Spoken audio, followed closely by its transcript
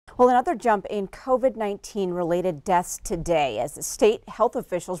Well, another jump in COVID-19 related deaths today as the state health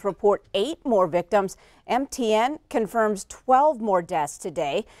officials report 8 more victims. MTN confirms 12 more deaths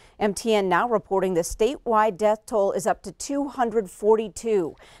today. MTN now reporting the statewide death toll is up to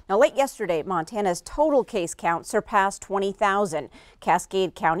 242. Now, late yesterday, Montana's total case count surpassed 20,000.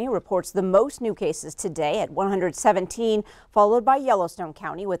 Cascade County reports the most new cases today at 117, followed by Yellowstone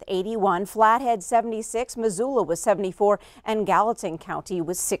County with 81, Flathead 76, Missoula with 74, and Gallatin County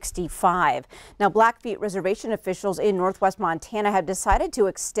with 65. Now, Blackfeet Reservation officials in northwest Montana have decided to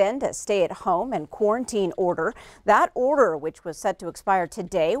extend a stay-at-home and quarantine order. That order, which was set to expire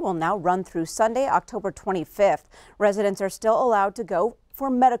today, will now run through Sunday, October 25th. Residents are still allowed to go for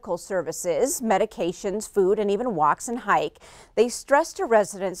medical services, medications, food, and even walks and hike. They stress to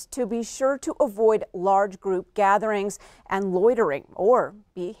residents to be sure to avoid large group gatherings and loitering or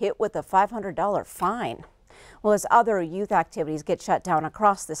be hit with a $500 fine. Well, as other youth activities get shut down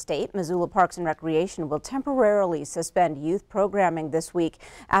across the state, Missoula Parks and Recreation will temporarily suspend youth programming this week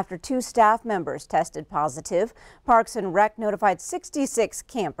after 2 staff members tested positive. Parks and Rec notified 66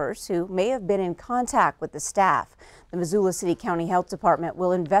 campers who may have been in contact with the staff. The Missoula City County Health Department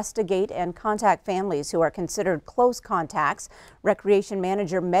will investigate and contact families who are considered close contacts. Recreation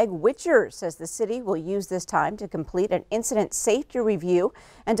Manager Meg Witcher says the city will use this time to complete an incident safety review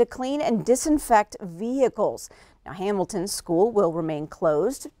and to clean and disinfect vehicles. Now, Hamilton School will remain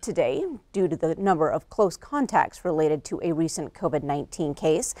closed today due to the number of close contacts related to a recent COVID-19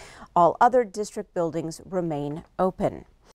 case. All other district buildings remain open.